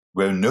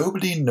where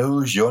Nobody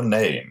Knows Your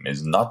Name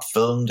is not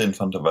filmed in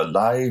front of a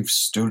live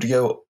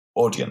studio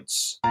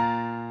audience.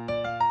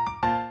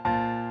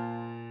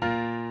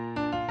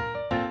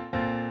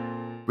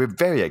 We're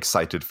very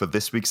excited for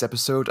this week's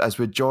episode as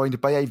we're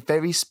joined by a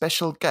very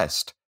special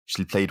guest.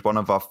 She played one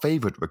of our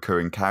favourite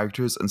recurring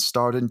characters and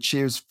starred in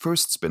Cheers'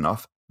 first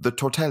spin-off, The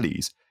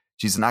Tortellis.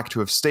 She's an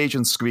actor of stage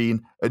and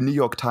screen, a New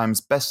York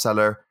Times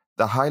bestseller,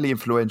 the highly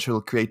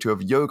influential creator of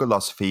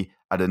Yogolosophy,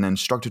 and an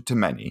instructor to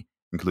many,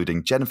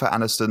 including Jennifer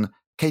Aniston,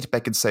 Kate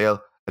Beckinsale,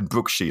 and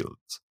Brooke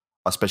Shields.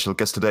 Our special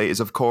guest today is,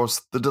 of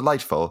course, the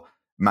delightful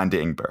Mandy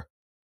Ingber.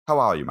 How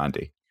are you,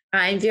 Mandy?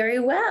 I'm very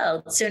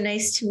well. It's so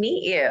nice to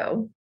meet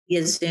you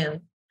via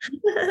Zoom.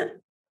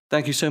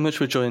 Thank you so much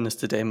for joining us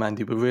today,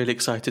 Mandy. We're really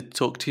excited to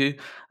talk to you.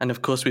 And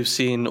of course, we've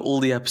seen all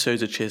the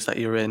episodes of Cheers that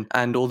you're in.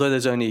 And although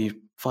there's only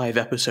 5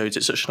 episodes,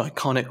 it's such an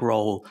iconic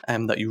role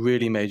that you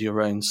really made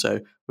your own. So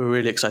we're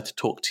really excited to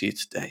talk to you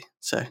today.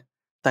 So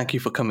thank you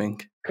for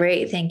coming.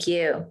 Great, thank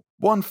you.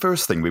 One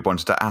first thing we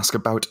wanted to ask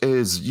about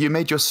is you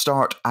made your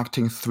start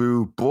acting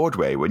through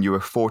Broadway when you were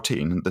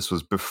 14. This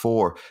was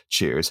before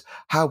Cheers.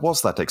 How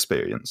was that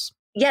experience?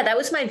 Yeah, that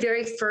was my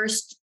very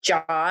first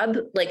job.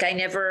 Like I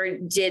never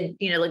did,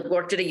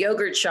 worked at a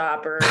yogurt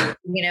shop or,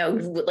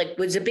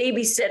 was a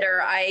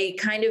babysitter. I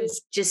kind of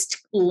just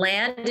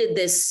landed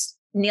this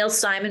Neil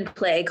Simon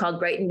play called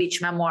Brighton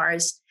Beach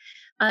Memoirs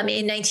in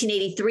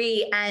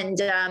 1983.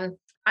 And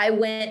I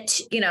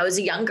went, I was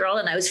a young girl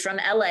and I was from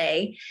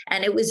LA,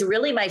 and it was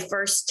really my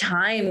first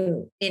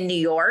time in New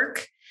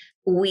York.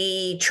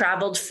 We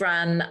traveled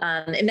from,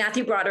 and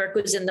Matthew Broderick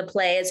was in the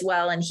play as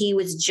well. And he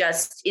was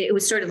it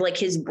was sort of like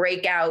his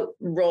breakout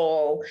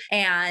role.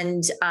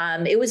 And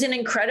it was an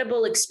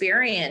incredible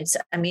experience.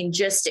 I mean,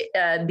 just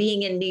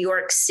being in New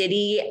York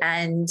City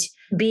and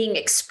being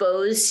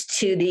exposed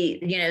to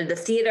the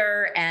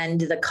theater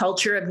and the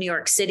culture of New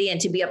York City,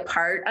 and to be a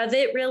part of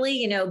it,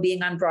 really,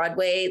 being on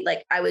Broadway,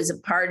 like I was a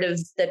part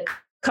of the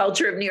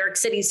culture of New York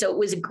City. So it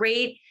was a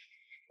great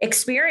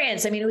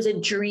experience. I mean, it was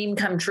a dream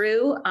come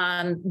true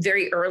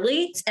very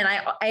early. And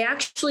I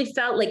actually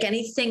felt like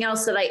anything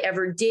else that I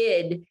ever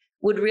did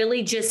would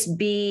really just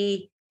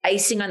be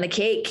icing on the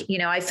cake.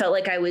 I felt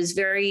like I was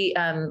very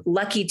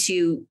lucky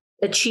to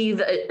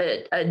achieve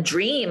a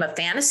dream, a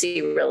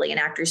fantasy, really, an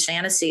actor's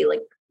fantasy, like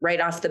right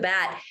off the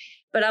bat.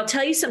 But I'll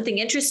tell you something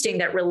interesting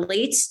that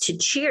relates to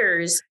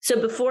Cheers. So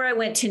before I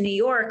went to New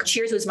York,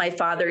 Cheers was my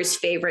father's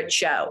favorite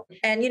show.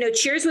 And,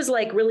 Cheers was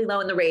like really low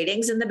in the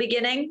ratings in the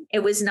beginning. It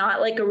was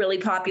not like a really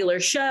popular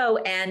show.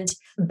 And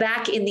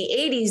back in the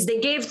 80s,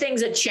 they gave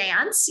things a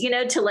chance,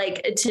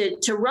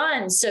 to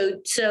run.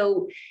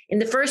 So in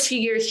the first few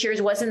years, Cheers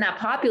wasn't that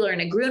popular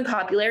and it grew in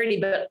popularity.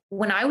 But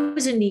when I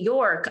was in New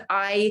York,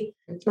 I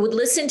would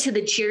listen to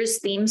the Cheers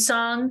theme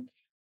song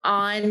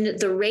on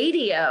the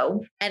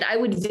radio, and I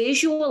would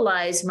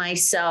visualize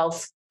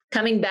myself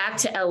coming back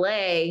to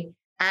LA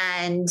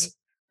and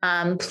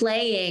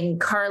playing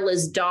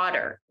Carla's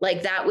daughter.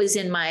 Like that was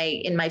in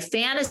my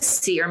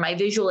fantasy or my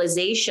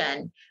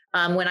visualization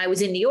when I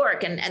was in New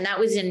York, and that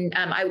was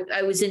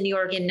I was in New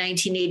York in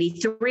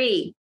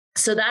 1983.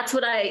 So that's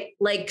what I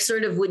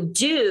sort of would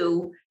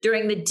do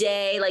during the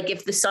day. Like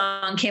if the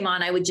song came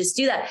on, I would just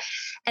do that.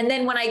 And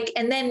then I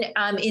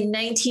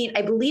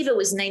believe it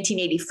was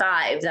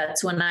 1985,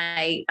 that's when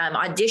I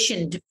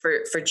auditioned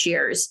for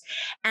Cheers.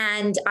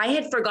 And I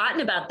had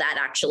forgotten about that,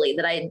 actually,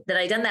 that I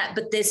done that.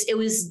 But it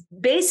was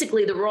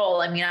basically the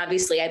role. I mean,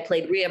 obviously I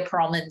played Rhea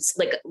Perlman's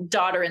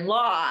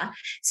daughter-in-law.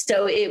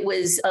 So it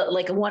was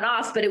like a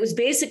one-off, but it was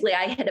basically,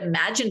 I had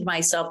imagined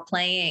myself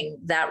playing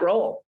that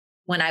role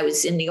when I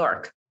was in New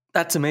York.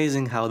 That's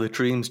amazing how the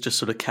dreams just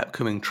sort of kept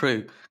coming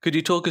true. Could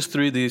you talk us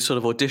through the sort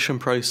of audition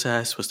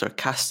process? Was there a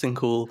casting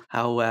call?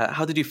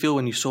 How did you feel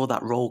when you saw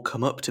that role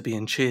come up to be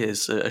in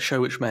Cheers, a show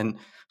which meant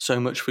so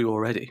much for you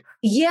already?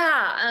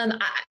 Yeah.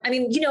 I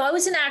mean, I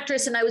was an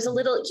actress and I was a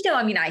little,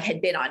 I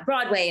had been on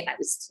Broadway and I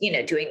was,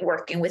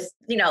 working with,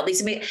 all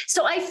these,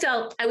 so I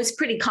felt I was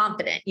pretty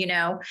confident,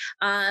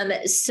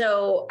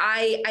 so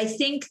I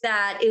think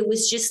that it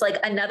was just like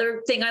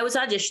another thing I was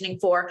auditioning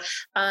for.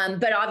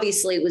 But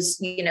obviously it was,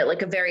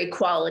 like a very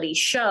quality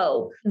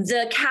show.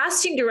 The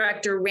casting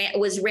director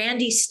was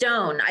Randy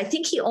Stone. I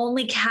think he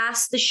only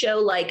cast the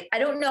show, I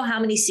don't know how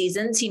many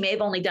seasons. He may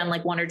have only done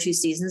 1 or 2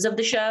 seasons of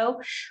the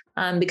show.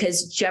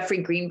 Because Jeffrey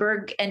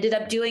Greenberg ended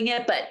up doing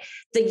it. But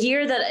the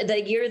year that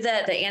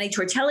the Annie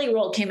Tortelli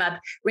role came up,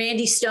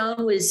 Randy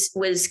Stone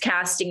was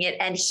casting it.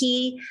 And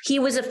he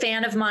was a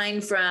fan of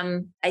mine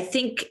from, I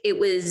think it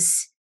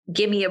was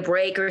Give Me a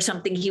Break or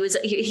something. He was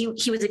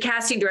a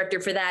casting director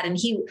for that. And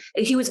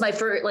he was my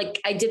first,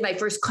 I did my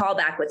first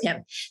callback with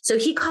him. So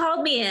he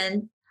called me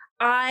in.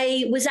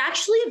 I was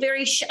actually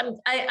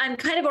I'm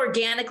kind of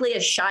organically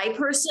a shy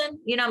person.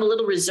 I'm a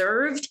little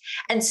reserved.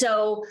 And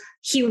so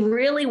he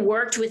really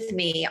worked with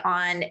me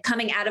on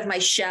coming out of my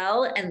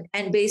shell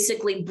and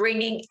basically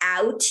bringing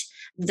out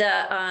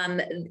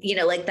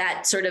the,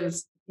 that sort of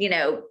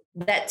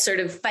that sort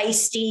of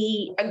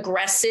feisty,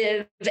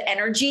 aggressive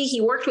energy,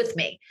 he worked with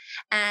me.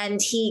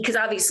 And because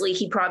obviously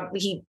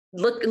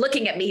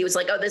looking at me, he was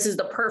like, oh, this is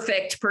the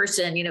perfect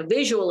person,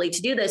 visually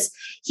to do this.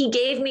 He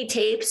gave me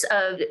tapes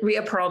of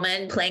Rhea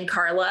Perlman playing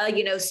Carla,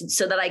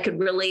 so that I could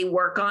really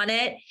work on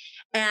it.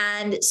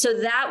 And so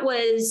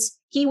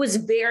he was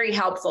very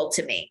helpful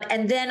to me.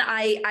 And then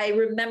I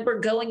remember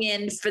going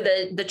in for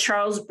the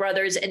Charles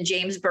brothers and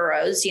James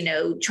Burrows,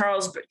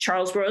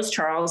 Charles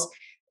Burrows.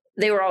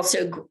 They were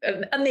also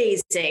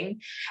amazing.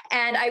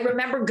 And I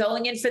remember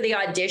going in for the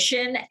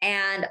audition,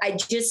 and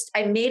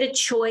I made a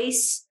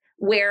choice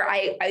where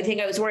I think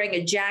I was wearing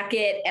a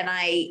jacket, and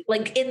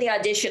in the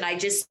audition, I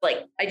just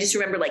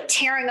remember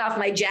tearing off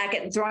my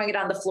jacket and throwing it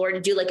on the floor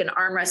to do an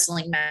arm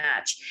wrestling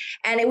match.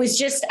 And it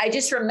was I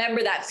just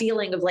remember that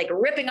feeling of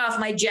ripping off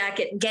my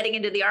jacket and getting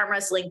into the arm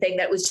wrestling thing.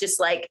 That was just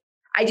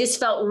I just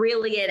felt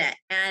really in it.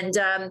 And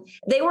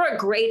they were a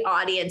great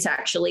audience,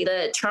 actually.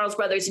 The Charles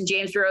brothers and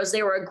James Burrows,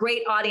 they were a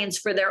great audience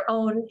for their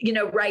own,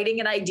 writing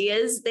and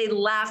ideas. They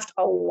laughed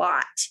a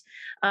lot.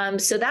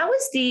 So that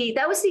was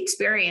the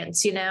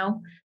experience,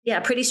 Yeah,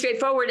 pretty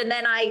straightforward. And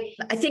then I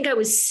think I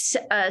was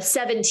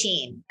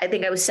 17. I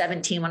think I was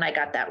 17 when I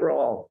got that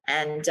role.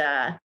 And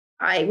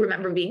I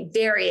remember being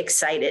very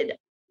excited,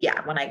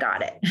 when I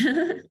got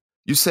it.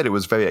 You said it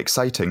was very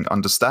exciting,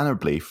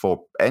 understandably,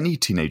 for any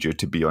teenager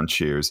to be on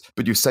Cheers,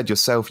 but you said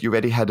yourself you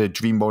already had a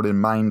dream role in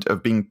mind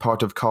of being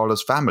part of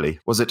Carla's family.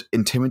 Was it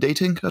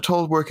intimidating at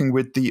all working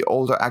with the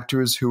older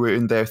actors who were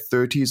in their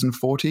 30s and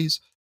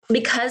 40s?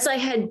 Because I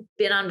had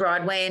been on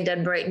Broadway and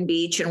done Brighton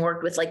Beach and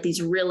worked with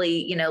these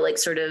really,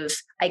 sort of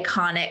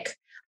iconic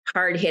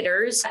hard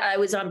hitters. I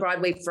was on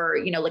Broadway for,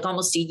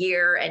 almost a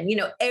year, and,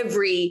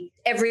 every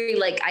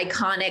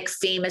iconic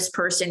famous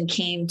person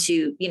came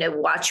to,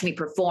 watch me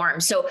perform.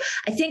 So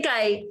I think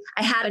I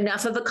had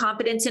enough of a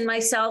confidence in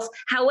myself.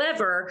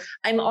 However,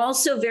 I'm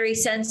also very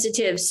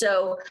sensitive.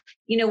 So,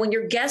 when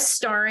you're guest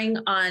starring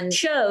on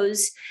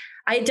shows,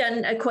 I'd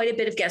done quite a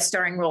bit of guest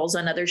starring roles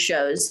on other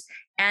shows.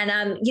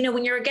 And,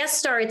 when you're a guest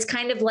star, it's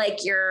kind of like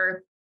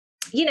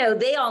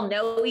they all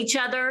know each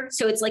other.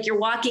 So it's you're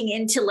walking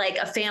into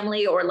a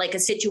family or a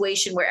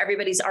situation where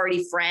everybody's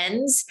already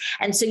friends.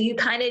 And so you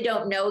kind of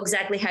don't know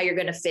exactly how you're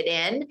going to fit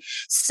in.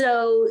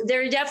 So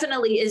there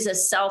definitely is a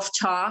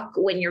self-talk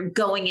when you're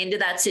going into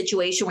that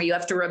situation where you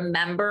have to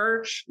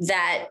remember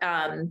that,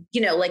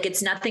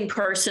 it's nothing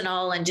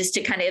personal, and just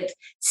to kind of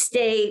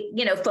stay,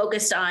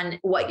 focused on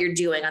what you're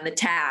doing on the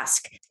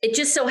task. It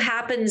just so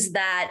happens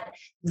that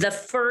the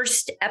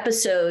first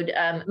episode,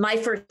 my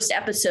first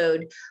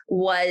episode,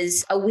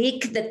 was a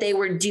week that they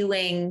were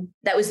doing.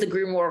 That was the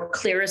Grimoire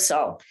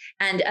Clearasil,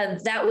 and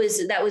that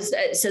was.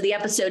 So the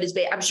episode is.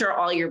 I'm sure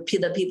all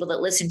the people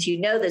that listen to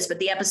you know this, but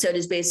the episode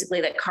is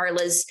basically that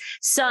Carla's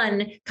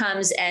son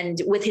comes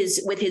and with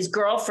his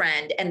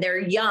girlfriend, and they're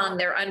young,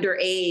 they're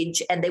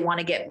underage, and they want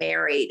to get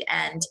married.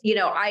 And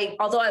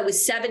although I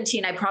was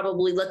 17, I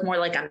probably look more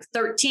like I'm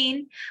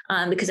 13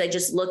 because I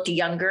just looked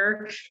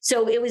younger.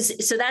 So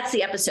that's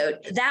the episode.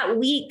 That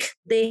week,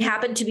 they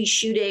happened to be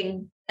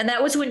shooting, and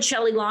that was when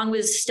Shelley Long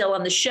was still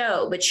on the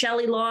show, but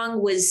Shelley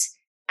Long was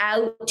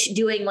out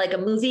doing a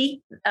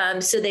movie.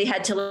 So they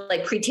had to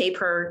pre-tape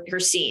her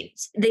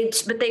scenes.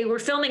 But they were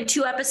filming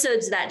 2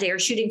 episodes that day, or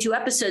shooting 2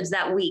 episodes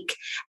that week.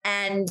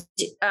 And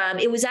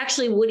it was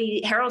actually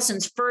Woody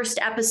Harrelson's first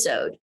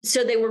episode.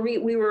 So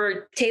we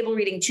were table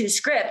reading 2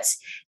 scripts,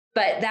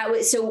 but that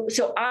was, so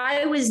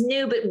I was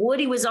new, but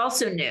Woody was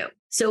also new.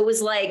 So it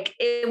was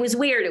it was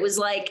weird. It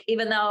was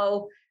even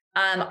though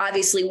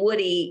obviously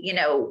Woody,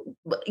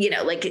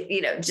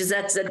 just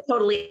that's a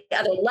totally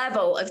other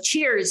level of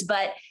Cheers,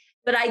 but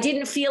I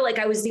didn't feel like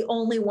I was the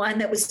only one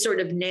that was sort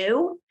of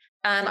new.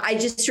 I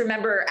just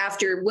remember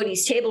after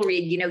Woody's table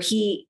read,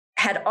 he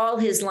had all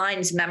his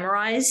lines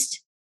memorized.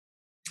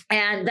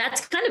 And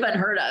that's kind of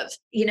unheard of,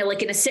 in a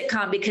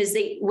sitcom, because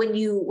when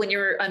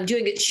you're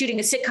shooting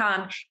a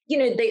sitcom,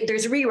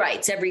 there's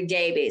rewrites every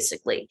day,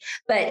 basically.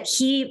 But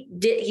he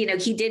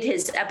did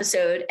his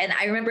episode. And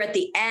I remember at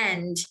the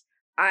end,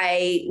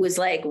 I was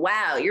like,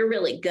 wow, you're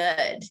really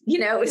good.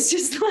 It was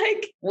just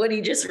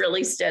Woody just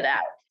really stood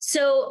out.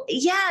 So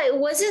yeah, it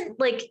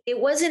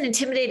wasn't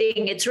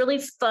intimidating. It's really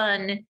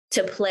fun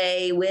to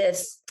play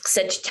with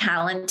such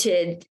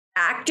talented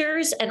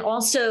actors. And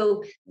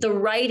also the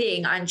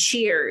writing on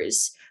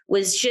Cheers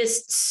was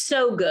just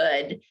so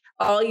good.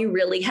 All you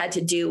really had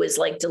to do was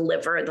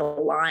deliver the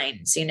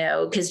lines,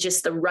 because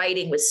just the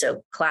writing was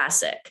so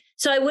classic.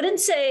 So I wouldn't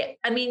say,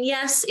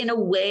 yes, in a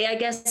way, I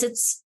guess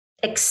it's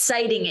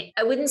exciting.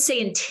 I wouldn't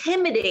say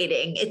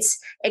intimidating. It's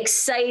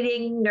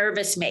exciting,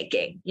 nervous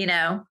making,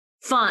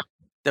 fun.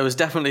 There was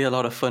definitely a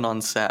lot of fun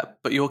on set,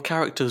 but your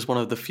character is one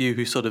of the few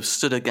who sort of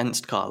stood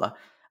against Carla,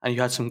 and you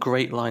had some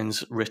great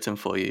lines written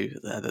for you.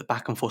 The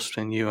back and forth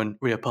between you and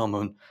Rhea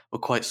Perlman were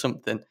quite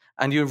something.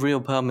 And you and Rhea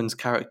Perlman's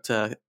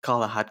character,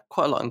 Carla, had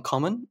quite a lot in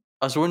common.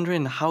 I was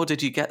wondering, how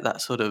did you get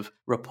that sort of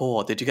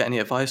rapport? Did you get any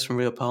advice from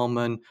Rhea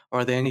Perlman, or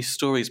are there any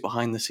stories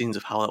behind the scenes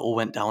of how it all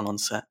went down on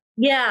set?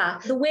 Yeah,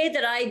 the way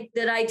that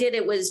I did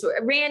it was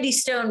Randy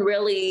Stone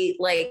really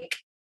like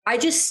I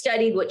just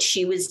studied what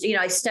she was,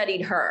 I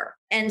studied her.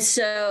 And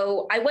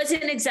so I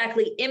wasn't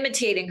exactly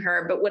imitating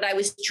her, but what I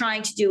was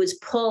trying to do is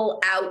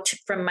pull out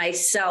from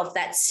myself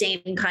that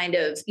same kind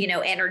of,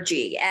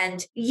 energy.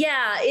 And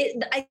yeah,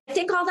 I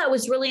think all that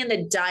was really in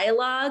the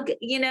dialogue,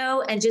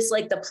 and just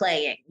like the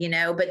playing,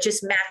 but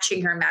just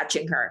matching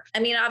her. I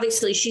mean,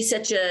 obviously she's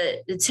such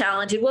a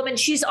talented woman.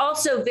 She's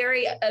also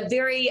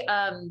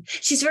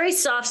she's very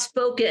soft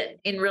spoken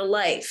in real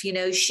life.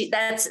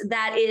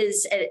 That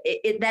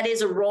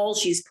is a role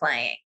she's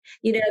playing.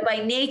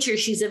 By nature,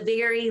 she's a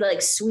very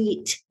like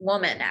sweet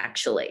woman,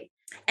 actually.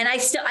 And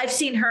I've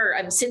seen her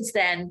since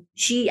then.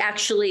 She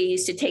actually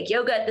used to take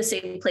yoga at the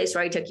same place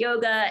where I took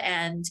yoga.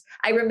 And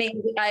I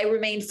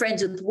remained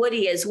friends with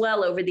Woody as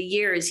well over the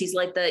years.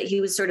 He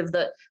was sort of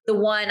the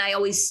one. I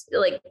always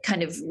like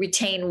kind of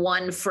retain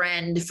one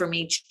friend from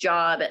each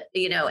job,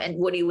 and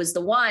Woody was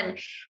the one.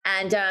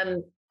 And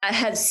I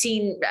have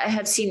seen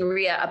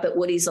Rhea up at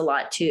Woody's a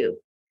lot too.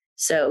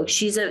 So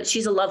she's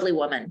a lovely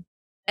woman.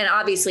 And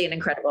obviously an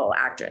incredible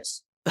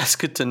actress. That's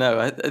good to know.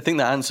 I think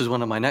that answers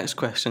one of my next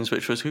questions,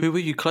 which was, who were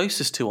you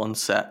closest to on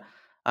set?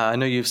 I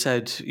know you've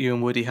said you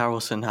and Woody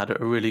Harrelson had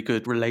a really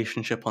good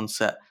relationship on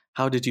set.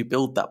 How did you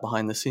build that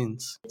behind the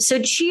scenes?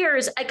 So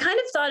Cheers, I kind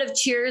of thought of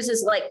Cheers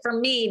as like, for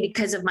me,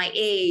 because of my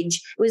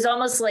age, it was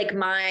almost like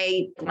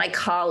my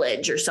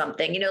college or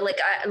something,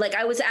 like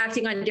I was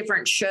acting on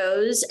different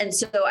shows. And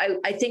so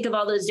I think of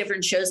all those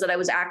different shows that I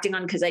was acting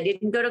on because I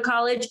didn't go to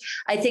college.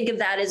 I think of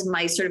that as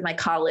my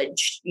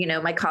college,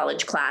 my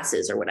college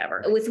classes or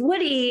whatever. With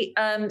Woody,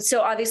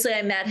 so obviously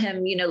I met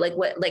him,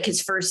 like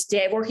his first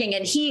day of working,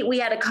 and we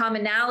had a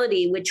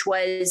commonality, which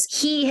was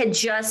he had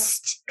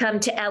just come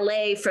to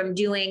LA from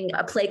doing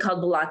a play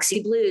called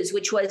Biloxi Blues,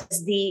 which was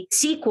the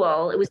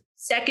sequel. It was the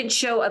second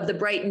show of the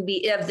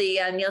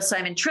Neil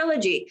Simon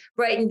trilogy.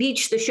 Brighton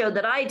Beach, the show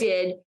that I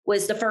did,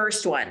 was the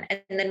first one.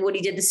 And then what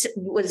he did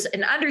was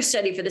an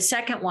understudy for the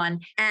second one.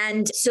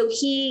 And so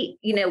he,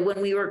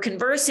 when we were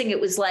conversing, it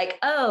was like,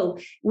 oh,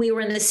 we were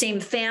in the same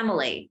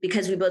family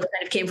because we both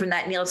kind of came from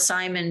that Neil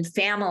Simon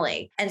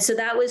family. And so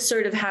that was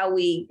sort of how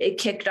it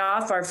kicked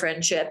off our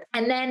friendship.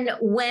 And then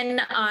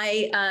when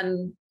I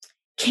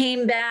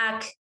came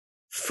back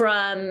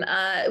from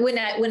when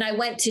I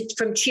went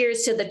from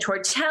Cheers to the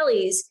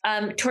Tortellis,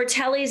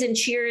 Tortellis and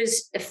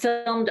Cheers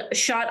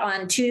shot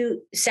on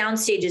two sound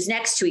stages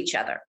next to each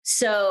other.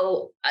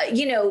 So,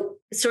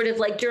 sort of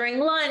like during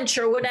lunch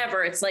or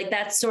whatever, it's like,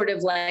 that's sort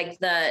of like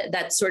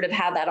that's sort of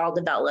how that all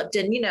developed.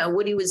 And,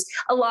 Woody was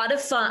a lot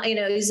of fun,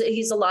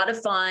 he's a lot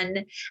of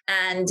fun.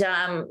 And,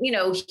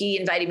 he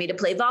invited me to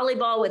play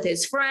volleyball with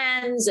his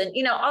friends and,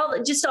 all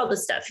the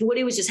stuff.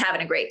 Woody was just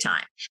having a great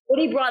time.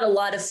 Woody brought a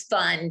lot of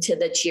fun to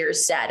the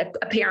Cheers set,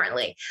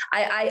 apparently.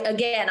 I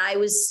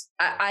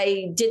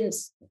didn't,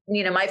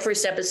 my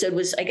first episode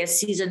was, I guess,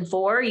 season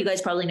 4. You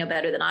guys probably know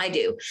better than I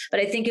do, but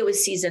I think it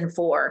was season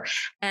 4.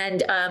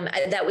 And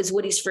that was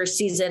Woody's first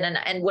season.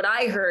 And what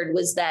I heard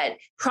was that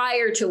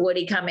prior to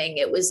Woody coming,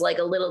 it was like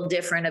a little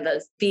different of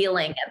a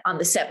feeling on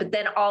the set. But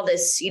then all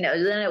this,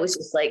 then it was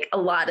just like a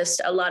lot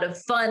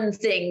of fun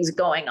things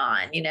going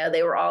on.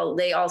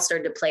 They all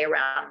started to play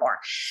around more.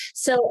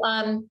 So,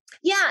 and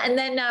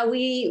then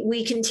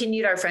we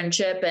continued our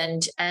friendship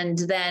and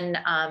then,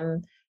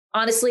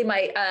 honestly,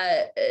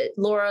 my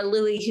Laura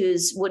Louie,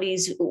 who's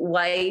Woody's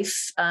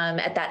wife,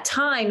 at that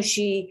time,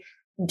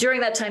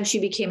 during that time, she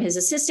became his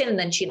assistant, and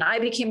then she and I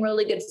became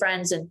really good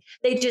friends, and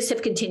they just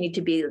have continued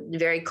to be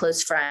very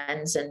close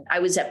friends. And I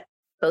was at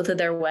both of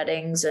their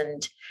weddings,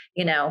 and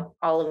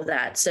all of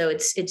that. So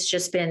it's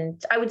just been,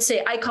 I would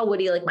say, I call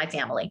Woody like my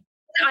family.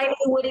 I knew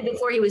Woody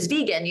before he was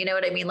vegan. You know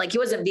what I mean? Like, he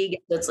wasn't vegan,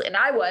 and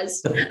I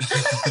was.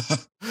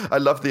 I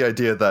love the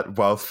idea that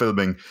while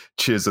filming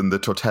Cheers and the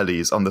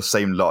Tortellis on the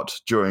same lot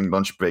during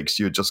lunch breaks,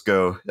 you just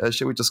go,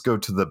 should we just go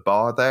to the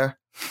bar there?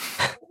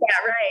 Yeah,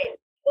 right.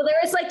 Well, there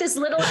is like this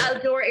little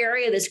outdoor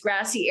area, this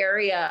grassy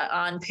area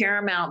on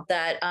Paramount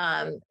that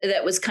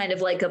was kind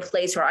of like a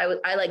place where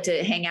I like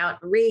to hang out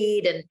and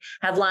read and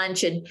have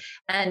lunch. And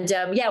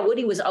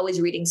Woody was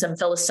always reading some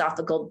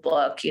philosophical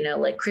book,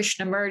 like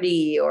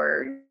Krishnamurti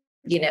or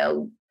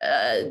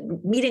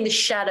Meeting the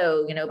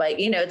Shadow, by,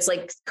 it's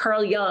like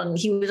Carl Jung.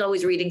 He was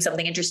always reading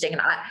something interesting.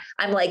 And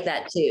I'm like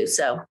that too.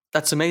 So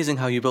that's amazing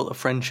how you built a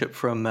friendship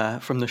from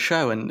the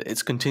show, and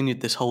it's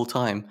continued this whole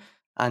time.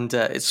 And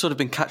it's sort of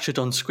been captured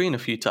on screen a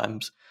few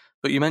times.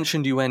 But you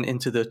mentioned you went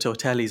into the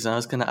Tortellis, and I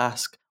was going to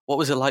ask, what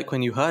was it like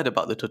when you heard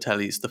about the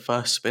Tortellis, the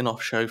first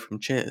spin-off show from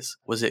Cheers?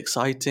 Was it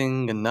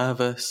exciting and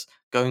nervous,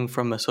 going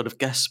from a sort of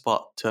guest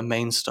spot to a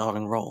main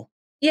starring role?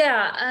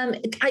 Yeah.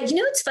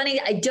 It's funny.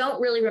 I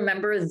don't really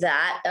remember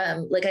that. I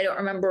don't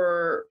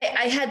remember.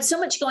 I had so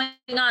much going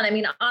on. I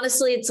mean,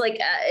 honestly, it's like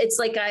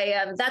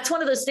that's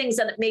one of those things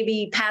that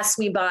maybe passed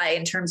me by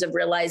in terms of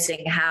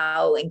realizing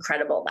how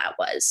incredible that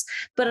was.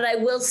 But I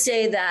will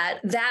say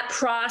that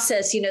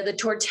process, the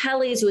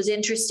Tortellis was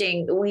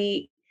interesting.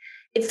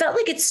 It felt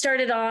like it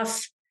started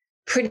off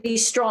pretty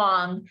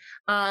strong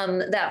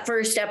that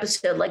first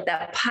episode, like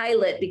that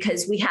pilot,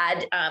 because we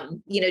had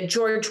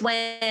George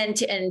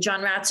Wendt and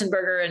John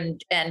Ratzenberger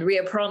and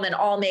Rhea Perlman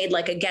all made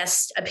like a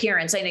guest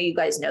appearance. I know you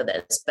guys know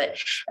this, but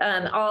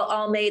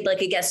all made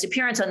like a guest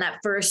appearance on that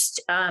first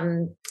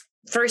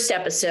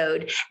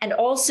episode. And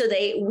also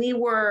we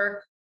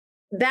were,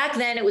 back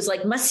then it was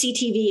like must-see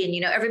TV,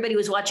 and everybody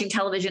was watching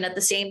television at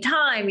the same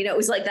time. It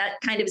was like that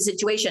kind of a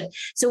situation.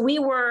 So we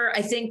were,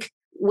 I think,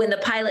 when the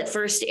pilot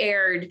first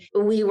aired,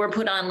 we were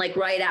put on like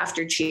right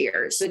after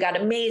Cheers. We got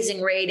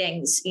amazing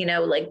ratings,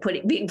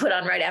 being put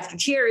on right after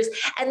Cheers.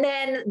 And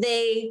then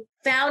they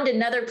found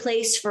another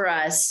place for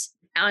us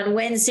on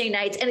Wednesday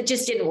nights, and it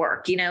just didn't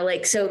work,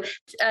 so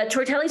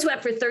Tortelli's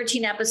went for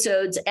 13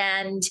 episodes,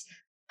 and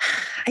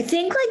I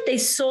think like they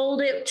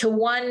sold it to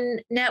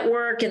one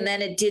network, and then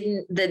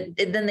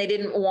then they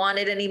didn't want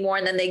it anymore.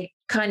 And then they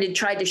kind of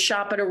tried to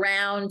shop it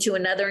around to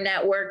another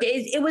network.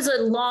 It was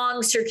a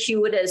long,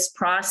 circuitous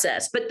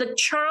process, but the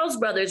Charles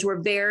brothers were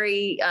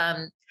very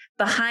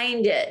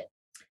behind it.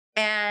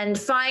 And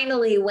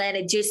finally, when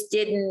it just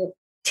didn't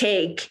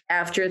take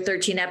after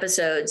 13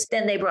 episodes,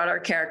 then they brought our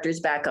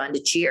characters back onto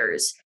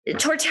Cheers.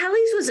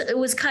 Tortelli's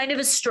was kind of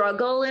a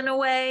struggle in a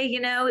way,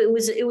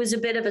 it was a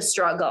bit of a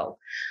struggle,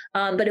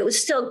 but it was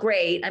still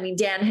great. I mean,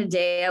 Dan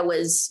Hedaya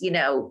was,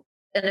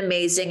 an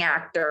amazing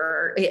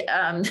actor,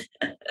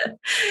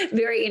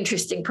 very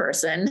interesting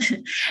person,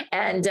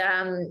 and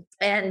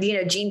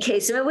Gene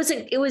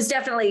Kasem. It was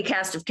definitely a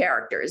cast of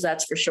characters,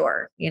 that's for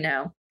sure.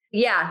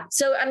 Yeah.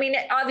 So, I mean,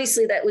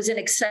 obviously that was an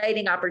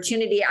exciting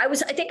opportunity. I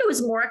think I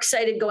was more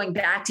excited going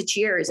back to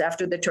Cheers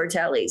after the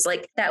Tortellis.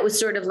 Like that was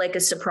sort of like a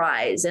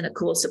surprise, and a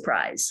cool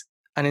surprise.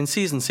 And in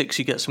season 6,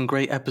 you get some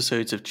great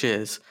episodes of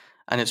Cheers,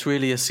 and it's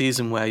really a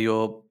season where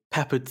you're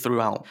peppered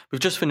throughout.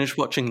 We've just finished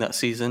watching that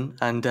season,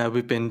 and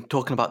we've been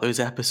talking about those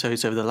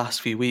episodes over the last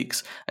few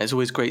weeks. And it's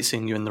always great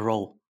seeing you in the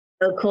role.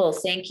 Oh, cool.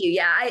 Thank you.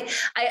 Yeah.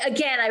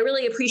 I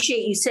really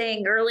appreciate you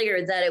saying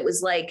earlier that it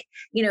was like,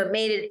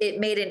 it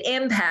made an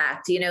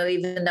impact,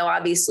 even though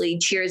obviously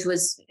Cheers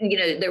was,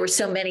 there were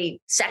so many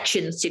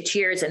sections to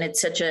Cheers, and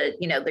it's such a,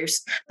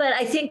 but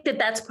I think that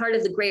that's part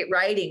of the great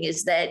writing,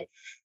 is that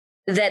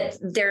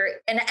they're,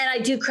 and I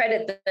do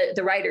credit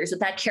the writers,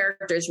 that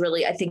character is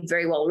really, I think,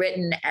 very well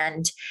written,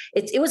 and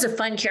it was a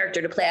fun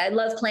character to play. I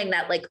love playing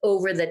that like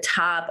over the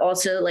top,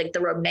 also like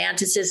the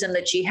romanticism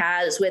that she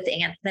has with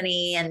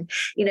Anthony, and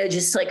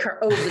just like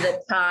her over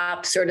the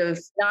top sort of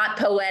not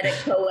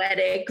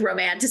poetic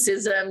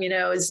romanticism,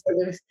 is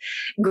sort of,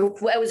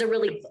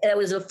 it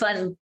was a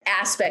fun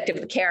aspect of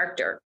the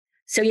character.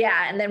 So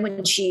yeah, and then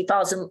when she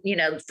falls in,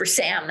 for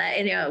Sam,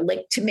 that,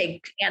 like to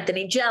make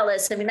Anthony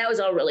jealous, I mean, that was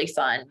all really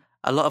fun.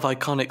 A lot of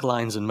iconic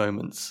lines and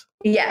moments.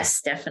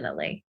 Yes,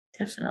 definitely.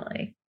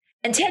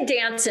 And Ted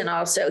Danson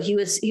also, he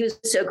was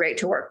so great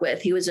to work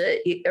with. He was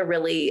a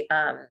really,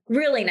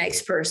 really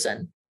nice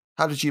person.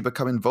 How did you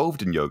become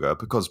involved in yoga?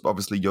 Because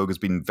obviously yoga's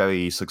been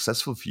very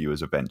successful for you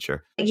as a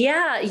venture.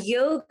 Yeah,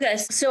 yoga.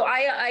 So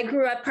I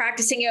grew up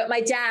practicing it.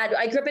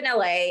 I grew up in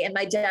LA, and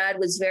my dad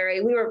was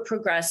we were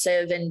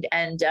progressive,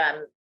 and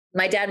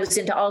my dad was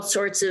into all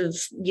sorts of,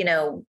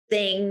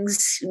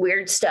 things,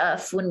 weird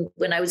stuff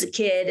when I was a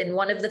kid. And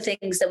one of the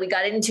things that we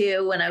got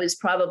into when I was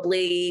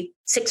probably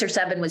 6 or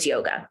 7 was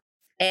yoga.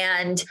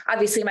 And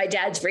obviously my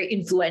dad's very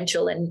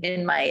influential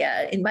in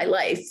my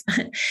life.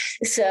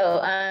 So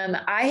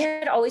I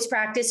had always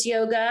practiced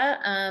yoga.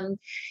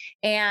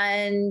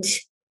 And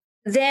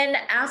then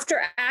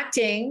after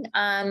acting,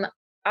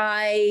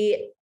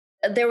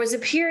 there was a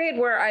period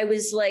where I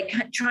was like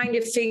trying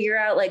to figure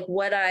out like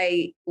what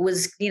I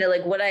was,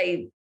 what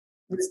I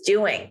was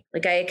doing.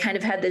 Like I kind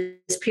of had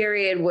this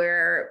period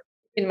where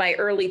in my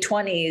early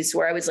 20s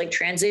where I was like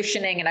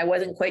transitioning, and I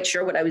wasn't quite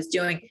sure what I was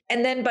doing.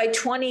 And then by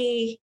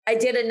 20, I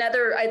did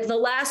the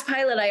last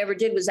pilot I ever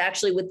did was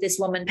actually with this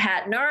woman,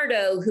 Pat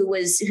Nardo, who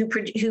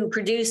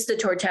produced the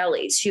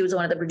Tortellis. She was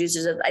one of the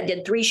producers I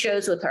did 3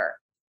 shows with her.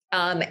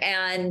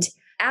 And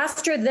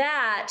after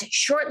that,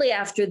 shortly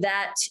after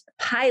that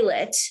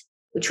pilot,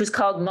 which was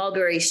called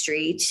Mulberry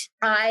Street,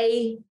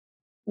 I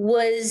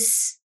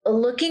was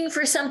looking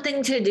for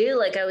something to do.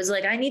 Like I was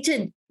like, I need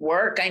to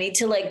work. I need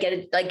to like get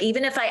it. Like,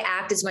 even if I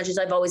act as much as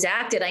I've always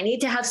acted, I need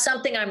to have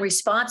something I'm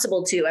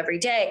responsible to every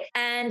day.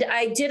 And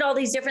I did all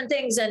these different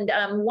things. And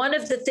one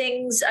of the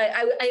things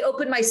I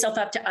opened myself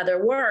up to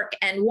other work.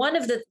 And one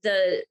of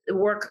the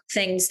work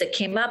things that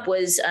came up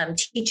was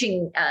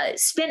teaching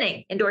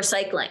spinning, indoor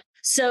cycling.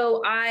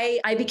 So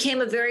I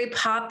became a very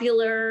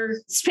popular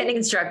spinning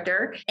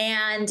instructor,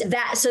 and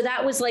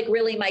that was like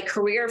really my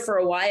career for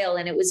a while.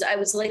 And I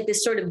was like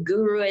this sort of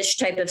guru-ish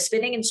type of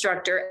spinning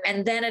instructor.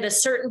 And then at a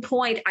certain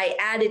point, I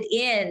added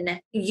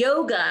in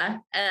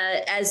yoga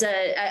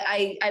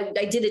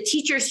I did a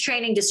teacher's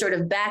training to sort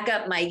of back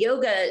up my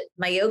yoga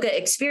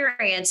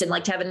experience and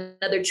like to have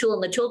another tool in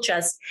the tool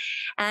chest.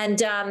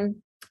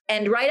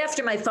 And right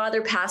after my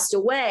father passed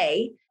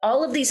away,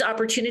 all of these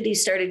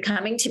opportunities started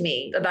coming to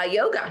me about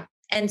yoga.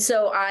 And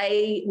so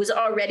I was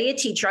already a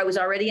teacher. I was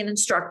already an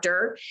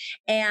instructor,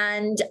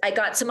 and I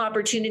got some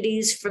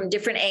opportunities from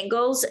different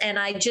angles. And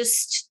I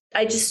just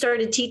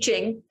started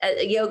teaching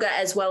yoga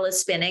as well as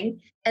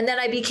spinning. And then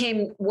I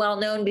became well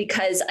known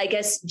because I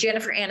guess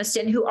Jennifer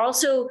Aniston, who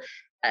also,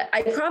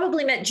 I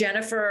probably met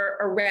Jennifer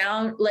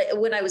around like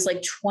when I was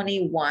like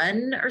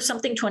 21 or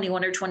something,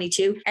 21 or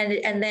 22.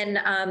 And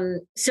then,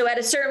 so at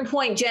a certain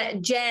point,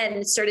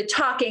 Jen started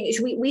talking.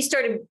 We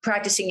started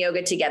practicing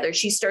yoga together.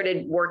 She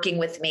started working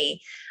with me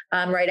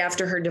right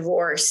after her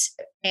divorce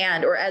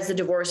or as the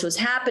divorce was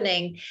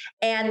happening.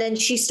 And then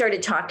she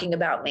started talking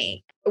about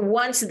me.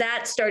 Once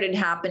that started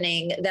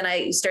happening, then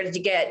I started to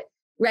get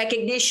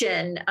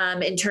recognition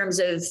in terms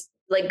of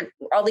like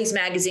all these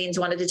magazines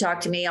wanted to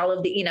talk to me. All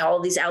of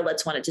these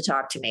outlets wanted to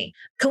talk to me.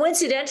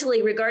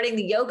 Coincidentally, regarding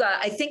the yoga,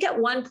 I think at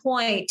one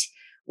point,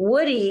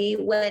 Woody,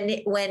 when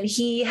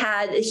he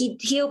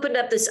opened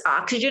up this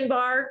oxygen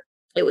bar,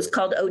 it was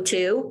called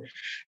O2.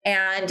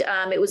 And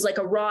it was like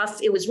raw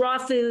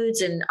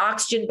foods and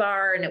oxygen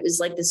bar. And it was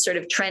like this sort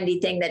of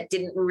trendy thing that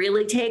didn't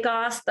really take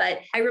off. But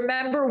I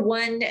remember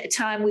one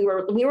time we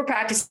were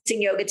practicing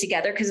yoga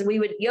together because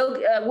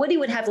Woody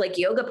would have like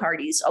yoga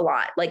parties a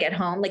lot, like at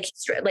home,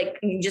 like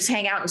you just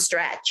hang out and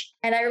stretch.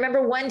 And I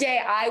remember one day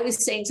I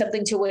was saying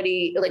something to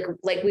Woody,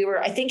 like we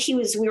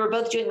were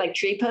both doing like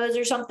tree pose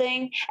or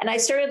something. And I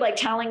started like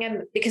telling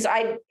him, because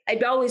I'd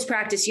always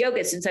practiced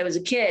yoga since I was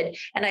a kid.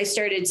 And I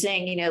started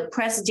saying,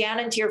 press down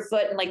into your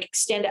foot and like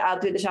extend it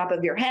out through the top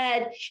of your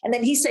head. And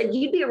then he said,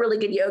 you'd be a really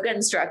good yoga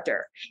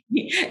instructor.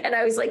 And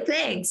I was like,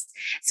 thanks.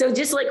 So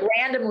just like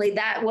randomly,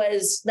 that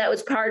was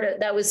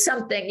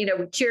something,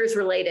 Cheers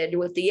related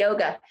with the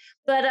yoga.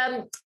 But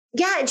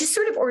yeah, it just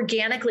sort of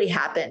organically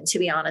happened, to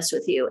be honest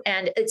with you.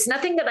 And it's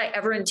nothing that I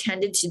ever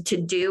intended to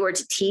do or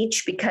to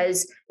teach,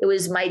 because it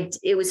was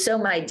so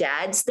my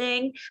dad's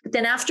thing. But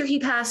then after he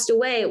passed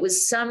away, it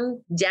was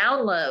some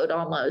download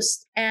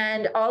almost.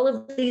 And all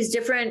of these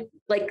different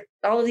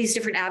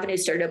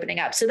avenues started opening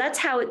up. So that's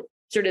how it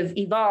sort of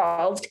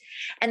evolved.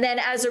 And then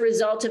as a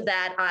result of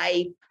that,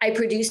 I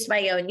produced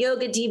my own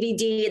yoga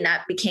DVD, and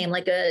that became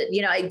like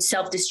I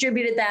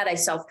self-distributed that. I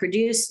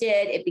self-produced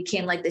it. It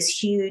became like this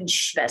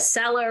huge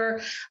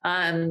bestseller.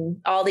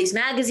 All these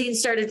magazines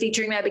started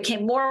featuring me. I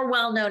became more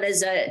well-known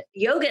as a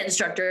yoga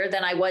instructor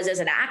than I was as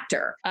an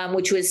actor,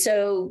 which was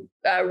so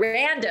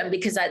random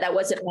because that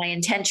wasn't my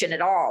intention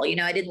at all.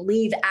 I didn't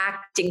leave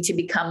acting to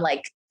become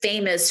like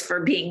famous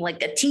for being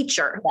like a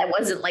teacher. That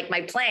wasn't like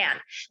my plan,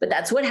 but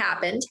that's what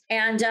happened.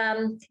 And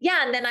and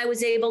then I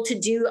was able to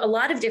do a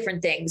lot of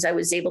different things. I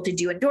was able to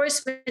do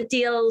endorsement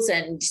deals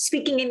and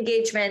speaking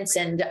engagements.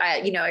 And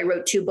I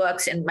wrote 2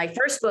 books, and my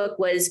first book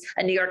was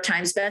a New York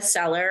Times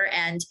bestseller,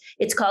 and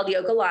it's called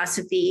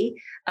Yogalosophy.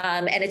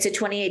 And it's a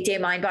 28-day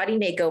mind-body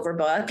makeover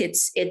book.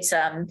 It's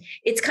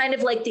kind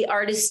of like the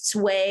artist's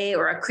way,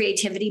 or a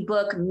creativity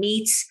book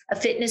meets a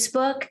fitness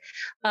book.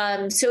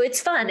 So it's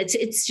fun.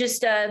 It's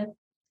just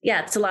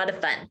it's a lot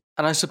of fun.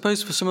 And I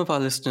suppose for some of our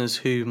listeners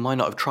who might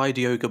not have tried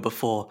yoga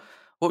before,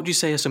 what would you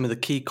say are some of the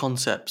key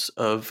concepts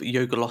of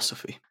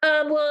yogalosophy?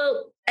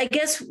 Well, I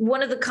guess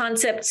one of the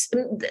concepts,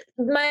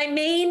 my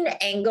main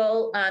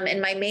angle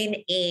and my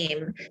main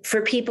aim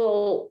for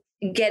people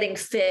getting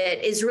fit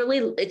it's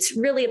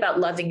really about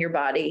loving your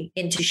body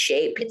into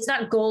shape. It's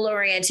not goal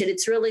oriented.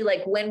 It's really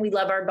like when we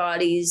love our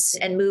bodies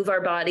and move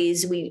our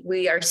bodies,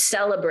 we are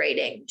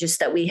celebrating just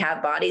that we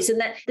have bodies,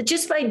 and that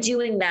just by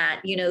doing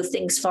that,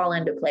 things fall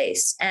into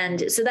place.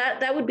 And so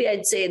that would be,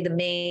 I'd say, the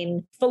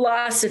main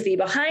philosophy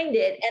behind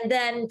it. And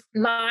then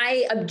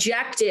my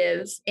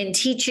objective in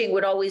teaching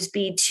would always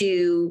be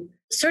to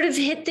sort of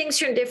hit things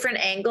from different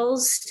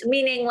angles,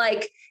 meaning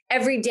like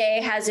every day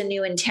has a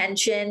new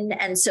intention.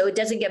 And so it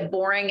doesn't get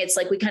boring. It's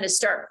like we kind of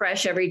start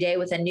fresh every day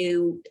with a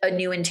new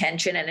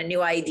intention and a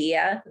new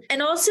idea.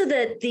 And also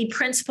that the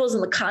principles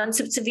and the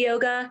concepts of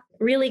yoga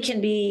really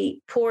can be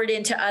poured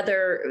into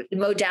other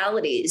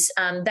modalities.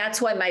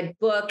 That's why my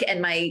book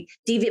and my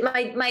DVD,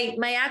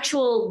 my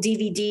actual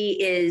DVD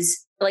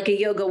is like a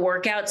yoga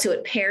workout. So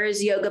it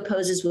pairs yoga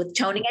poses with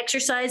toning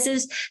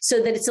exercises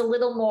so that it's a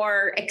little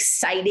more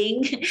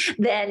exciting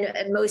than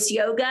most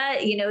yoga.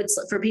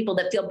 It's for people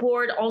that feel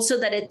bored. Also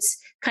that it's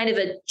kind of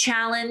a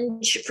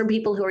challenge for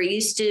people who are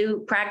used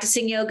to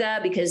practicing yoga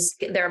because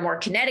there are more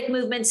kinetic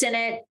movements in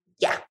it.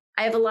 Yeah,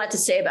 I have a lot to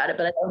say about it,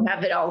 but I don't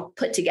have it all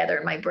put together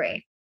in my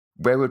brain.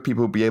 Where would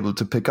people be able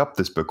to pick up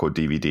this book or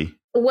DVD?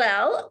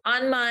 Well,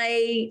 on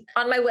my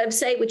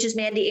website, which is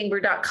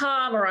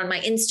mandyingber.com, or on my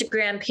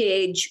Instagram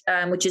page,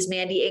 which is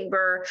Mandy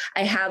Ingber,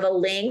 I have a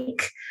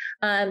link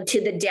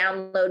to the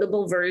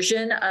downloadable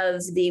version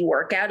of the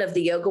workout, of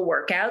the yoga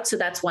workout. So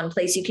that's one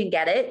place you can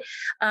get it.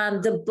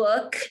 The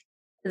book,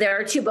 there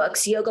are 2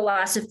 books,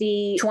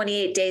 Yogalosophy,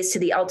 28 Days to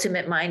the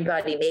Ultimate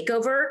Mind-Body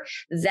Makeover.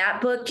 That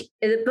book,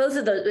 both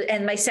of those,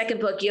 and my second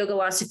book,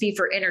 Yogalosophy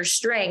for Inner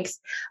Strength,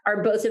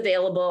 are both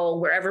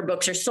available wherever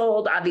books are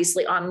sold,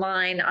 obviously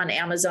online, on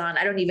Amazon.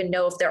 I don't even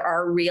know if there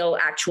are real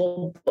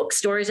actual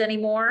bookstores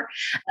anymore,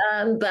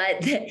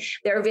 but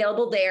they're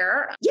available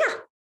there.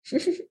 Yeah.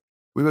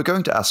 We were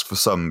going to ask for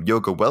some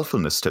yoga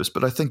wellfulness tips,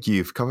 but I think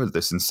you've covered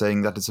this in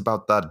saying that it's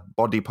about that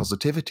body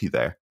positivity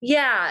there.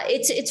 Yeah,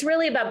 it's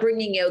really about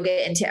bringing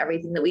yoga into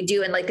everything that we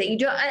do, and like that you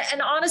do.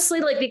 And honestly,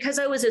 like because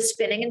I was a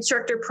spinning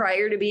instructor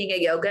prior to being a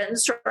yoga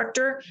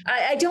instructor,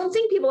 I don't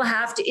think people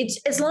have to.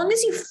 It's as long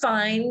as you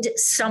find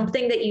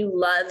something that you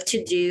love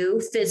to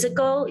do,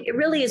 physical. It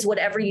really is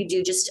whatever you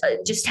do.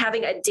 Just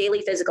having a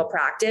daily physical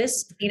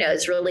practice,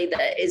 is really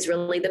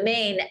the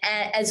main,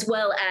 as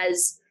well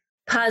as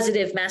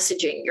positive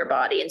messaging your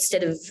body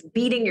instead of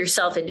beating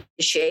yourself into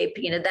shape.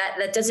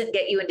 That doesn't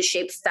get you into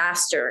shape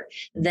faster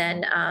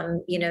than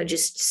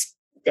just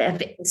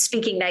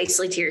speaking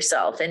nicely to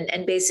yourself.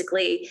 And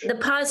basically the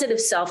positive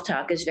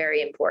self-talk is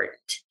very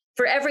important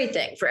for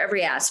everything, for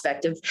every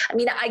aspect of,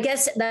 I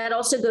guess that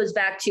also goes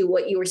back to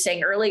what you were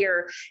saying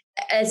earlier.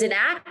 As an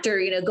actor,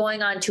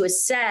 going onto a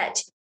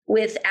set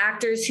with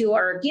actors who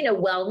are,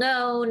 well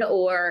known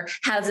or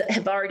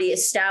have already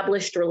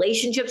established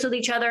relationships with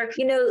each other.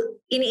 In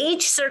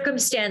each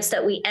circumstance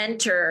that we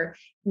enter,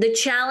 the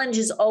challenge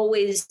is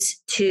always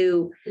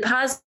to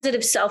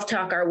positive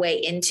self-talk our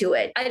way into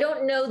it. I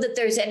don't know that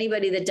there's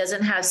anybody that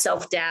doesn't have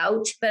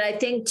self-doubt, but I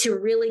think to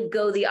really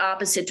go the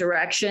opposite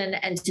direction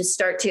and to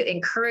start to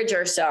encourage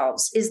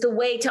ourselves is the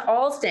way to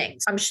all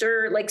things. I'm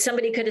sure like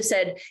somebody could have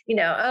said,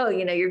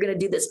 you're going to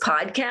do this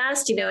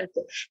podcast, and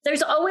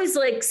there's always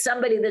like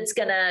somebody that's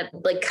going to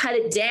like cut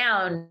it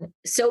down.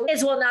 So we may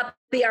as well not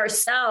be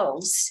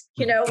ourselves,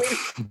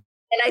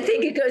 And I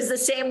think it goes the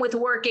same with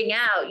working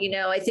out.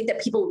 I think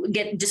that people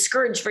get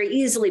discouraged very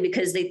easily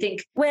because they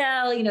think,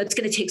 it's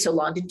going to take so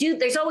long to do.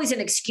 There's always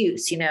an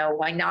excuse,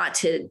 why not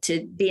to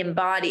be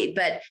embodied.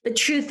 But the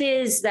truth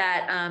is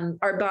that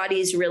our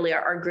bodies really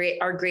are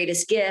our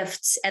greatest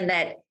gifts, and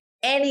that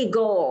any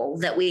goal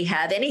that we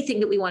have, anything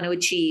that we want to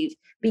achieve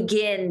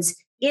begins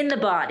in the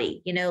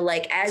body,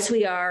 like as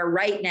we are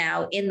right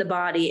now in the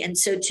body. And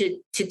so to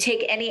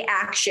take any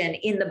action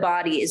in the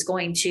body is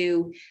going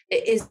to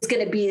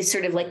be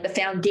sort of like the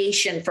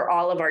foundation for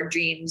all of our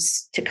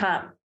dreams to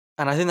come.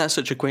 And I think that's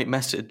such a great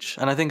message.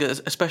 And I think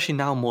especially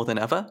now more than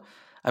ever,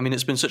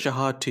 it's been such a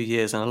hard 2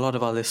 years, and a lot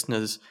of our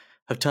listeners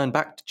have turned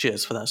back to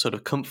Cheers for that sort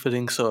of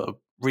comforting sort of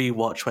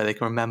rewatch where they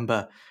can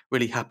remember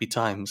really happy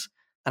times.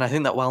 And I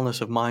think that wellness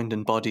of mind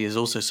and body is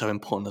also so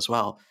important as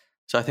well.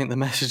 So I think the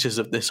messages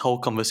of this whole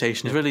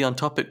conversation is really on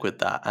topic with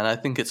that. And I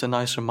think it's a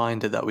nice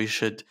reminder that we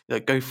should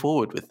go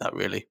forward with that,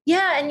 really.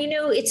 Yeah. And,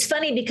 it's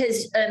funny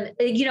because,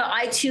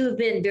 I too have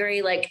been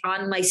very like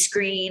on my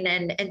screen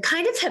and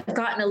kind of have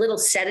gotten a little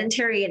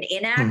sedentary and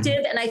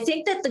inactive. And I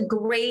think that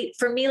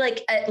for me,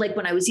 like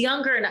when I was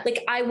younger and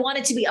like I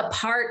wanted to be a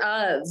part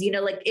of,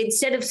 like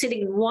instead of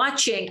sitting and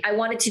watching, I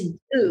wanted to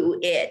do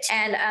it.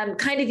 And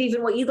kind of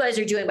even what you guys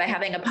are doing by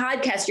having a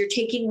podcast, you're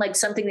taking like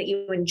something that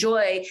you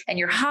enjoy and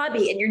your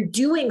hobby and you're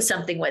doing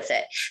something with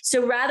it.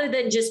 So rather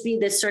than just be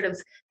this sort of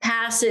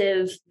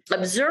passive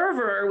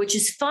observer, which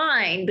is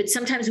fine, but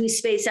sometimes we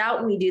space out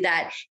when we do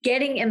that,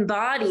 getting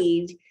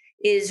embodied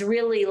is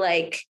really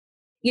like,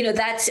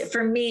 that's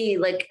for me,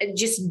 like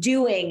just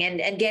doing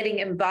and getting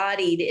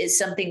embodied is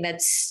something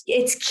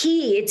it's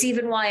key. It's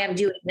even why I'm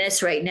doing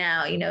this right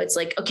now. It's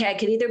like, okay, I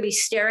could either be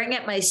staring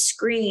at my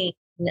screen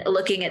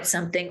looking at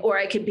something, or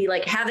I could be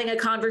like having a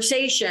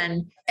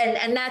conversation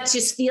and that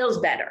just feels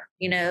better,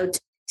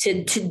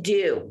 to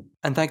do.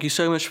 And thank you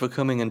so much for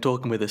coming and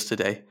talking with us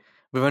today.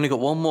 We've only got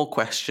one more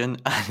question,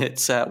 and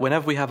it's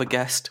whenever we have a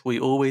guest, we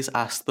always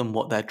ask them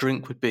what their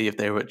drink would be if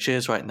they were at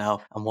Cheers right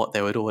now and what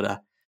they would order.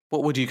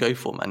 What would you go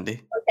for,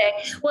 Mandy?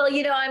 Okay. Well,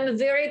 I'm a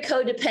very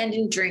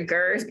codependent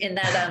drinker in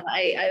that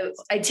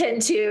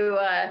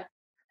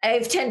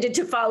I've tended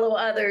to follow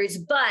others,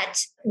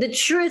 but the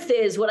truth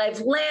is what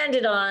I've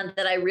landed on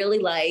that I really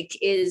like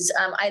is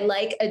I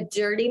like a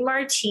dirty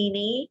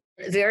martini,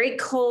 very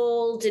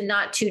cold and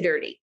not too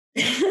dirty.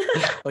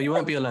 Well, you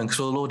won't be alone because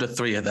we'll order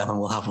 3 of them and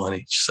we'll have one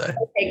each. So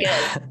okay,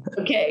 good.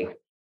 Okay.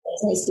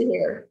 That's nice to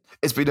hear.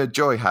 It's been a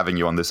joy having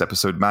you on this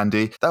episode,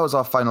 Mandy. That was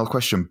our final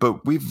question,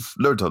 but we've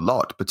learned a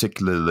lot,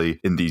 particularly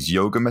in these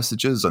yoga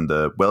messages and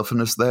the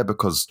wellfulness there,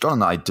 because John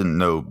and I didn't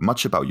know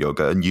much about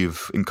yoga, and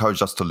you've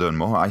encouraged us to learn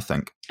more, I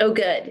think. Oh,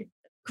 good.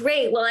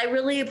 Great. Well, I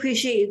really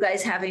appreciate you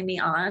guys having me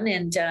on,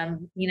 and,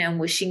 I'm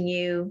wishing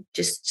you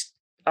just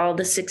all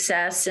the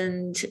success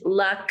and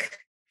luck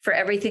for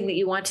everything that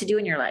you want to do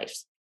in your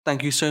lives.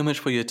 Thank you so much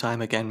for your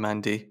time again,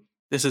 Mandy.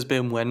 This has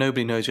been Where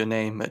Nobody Knows Your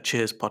Name at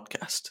Cheers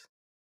Podcast.